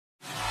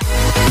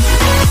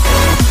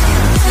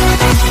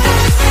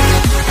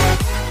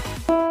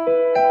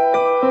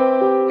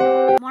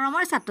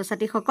ছাত্ৰ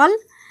ছাত্ৰীসকল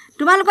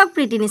তোমালোকক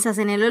প্ৰীতি নিশা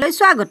চেনেললৈ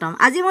স্বাগতম।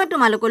 আজি মই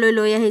তোমালোকলৈ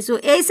লৈ আহিছোঁ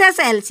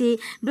H.S.L.C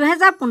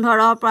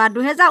 2015 পৰা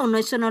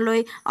 2019 চনলৈ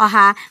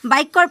অহা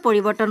বাক্যৰ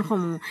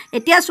পৰিৱৰ্তনসমূহ।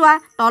 এতিয়া চোৱা,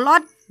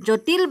 তলত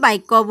জটিল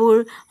বাক্যবোৰ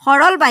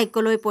সৰল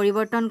বাক্যলৈ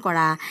পৰিৱৰ্তন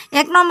কৰা।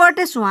 1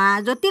 নম্বৰতে চোৱা,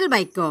 জটিল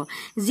বাক্য।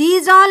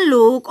 যিজন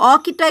লোক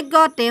অকৃতজ্ঞ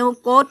তেওঁ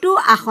ক'তো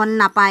আসন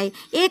নাপায়।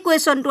 এই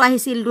কুৱেশ্যনটো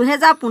আহিছিল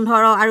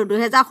 2015 আৰু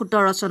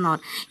 2017 চনত।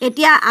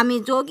 এতিয়া আমি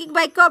যৌগিক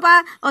বাক্য বা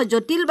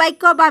জটিল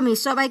বাক্য বা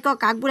মিশ্ৰ বাক্য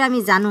কাকবোৰ আমি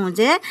জানো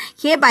যে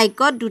সেই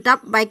বাক্যত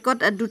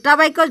দুটা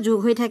বাক্য যোগ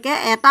হৈ থাকে,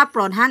 এটা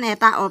প্ৰধান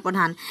এটা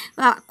অপ্ৰধান।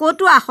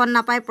 ক'তো আসন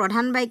নাপায়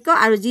প্ৰধান বাক্য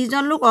আৰু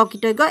যিজন লোক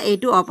অকৃতজ্ঞ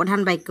এইটো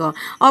অপ্ৰধান বাক্য।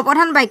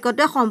 অপ্ৰধান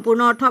বাক্যটোৱে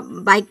সম্পূৰ্ণ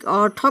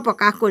অৰ্থ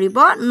প্ৰকাশ কৰিব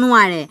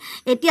নোৱাৰে।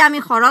 এতিয়া আমি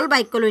সৰল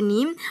বাক্যলৈ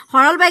নিম।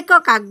 সৰল বাক্য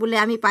কাক বোলে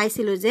আমি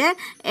পাইছিলোঁ যে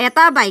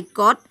এটা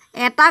বাক্যত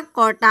এটা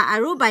কৰ্তা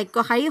আৰু বাক্য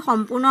শাৰী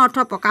সম্পূৰ্ণ অৰ্থ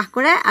প্ৰকাশ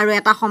কৰে আৰু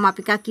এটা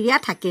সমাপিকা ক্ৰিয়া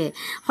থাকে।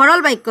 সৰল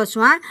বাক্য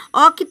চোৱা,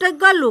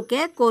 অকৃতজ্ঞ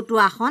লোকে ক'তো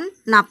আসন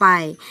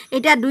নাপায়।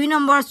 এতিয়া 2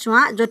 নম্বৰ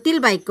চোৱা, জটিল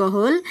বাক্য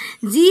হ'ল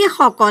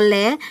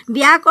যিসকলে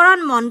ব্যাকৰণ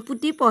মন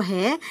পুতি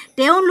পঢ়ে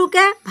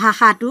তেওঁলোকে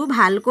ভাষাটো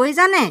ভালকৈ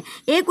জানে।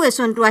 এই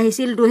কুৱেশ্যনটো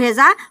আহিছিল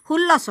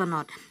 2016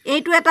 চনত।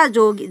 এইটো এটা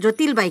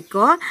জটিল বাক্য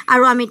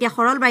আৰু আমি এতিয়া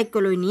সৰল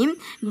বাক্যলৈ নিম।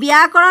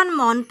 ব্যাকৰণ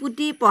মন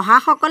পুতি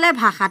পঢ়াসকলে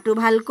ভাষাটো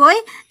ভালকৈ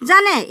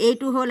জানে।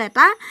 এইটো হ'ল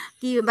এটা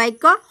কি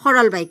বাক্য?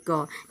 সৰল বাক্য।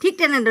 ঠিক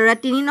তেনেদৰে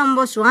 3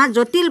 নম্বৰ চোৱা,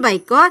 জটিল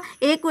বাক্য।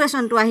 এই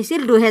কুৱেশ্যনটো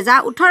আহিছিল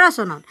 2018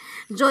 চনত।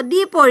 যদি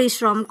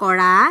পৰিশ্ৰম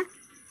কৰা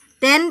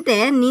তেন্তে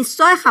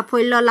নিশ্চয়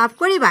সাফল্য লাভ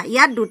কৰিবা।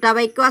 ইয়াত দুটা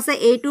বাক্য আছে,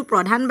 এইটো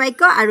প্ৰধান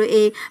বাক্য আৰু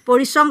এই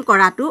পৰিশ্ৰম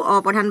কৰাটো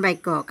অপ্ৰধান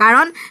বাক্য।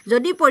 কাৰণ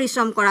যদি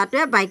পৰিশ্ৰম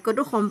কৰাটোৱে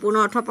বাক্যটো সম্পূৰ্ণ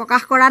অৰ্থ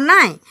প্ৰকাশ কৰা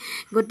নাই।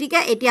 গতিকে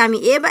এতিয়া আমি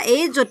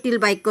এই জটিল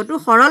বাক্যটো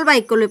সৰল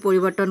বাক্যলৈ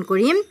পৰিৱৰ্তন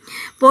কৰিম।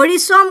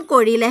 পৰিশ্ৰম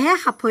কৰিলেহে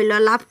সাফল্য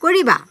লাভ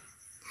কৰিবা।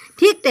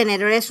 ঠিক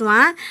তেনেদৰে চোৱা,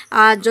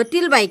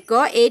 জটিল বাক্য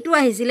এইটো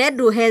আহিছিলে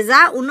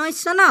 2019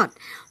 চনত।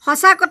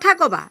 সঁচা কথা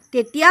ক'বা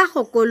তেতিয়া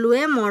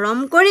সকলোৱে মৰম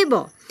কৰিব।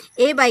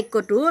 এই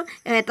বাক্যটো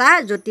এটা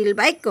জটিল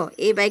বাক্য।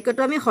 এই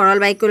বাক্যটো আমি সৰল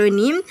বাক্যলৈ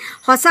নিম।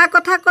 সঁচা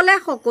কথা ক'লে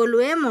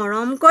সকলোৱে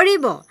মৰম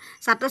কৰিব।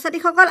 ছাত্ৰ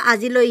ছাত্ৰীসকল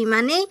আজিলৈ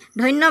ইমানেই।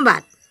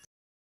 ধন্যবাদ।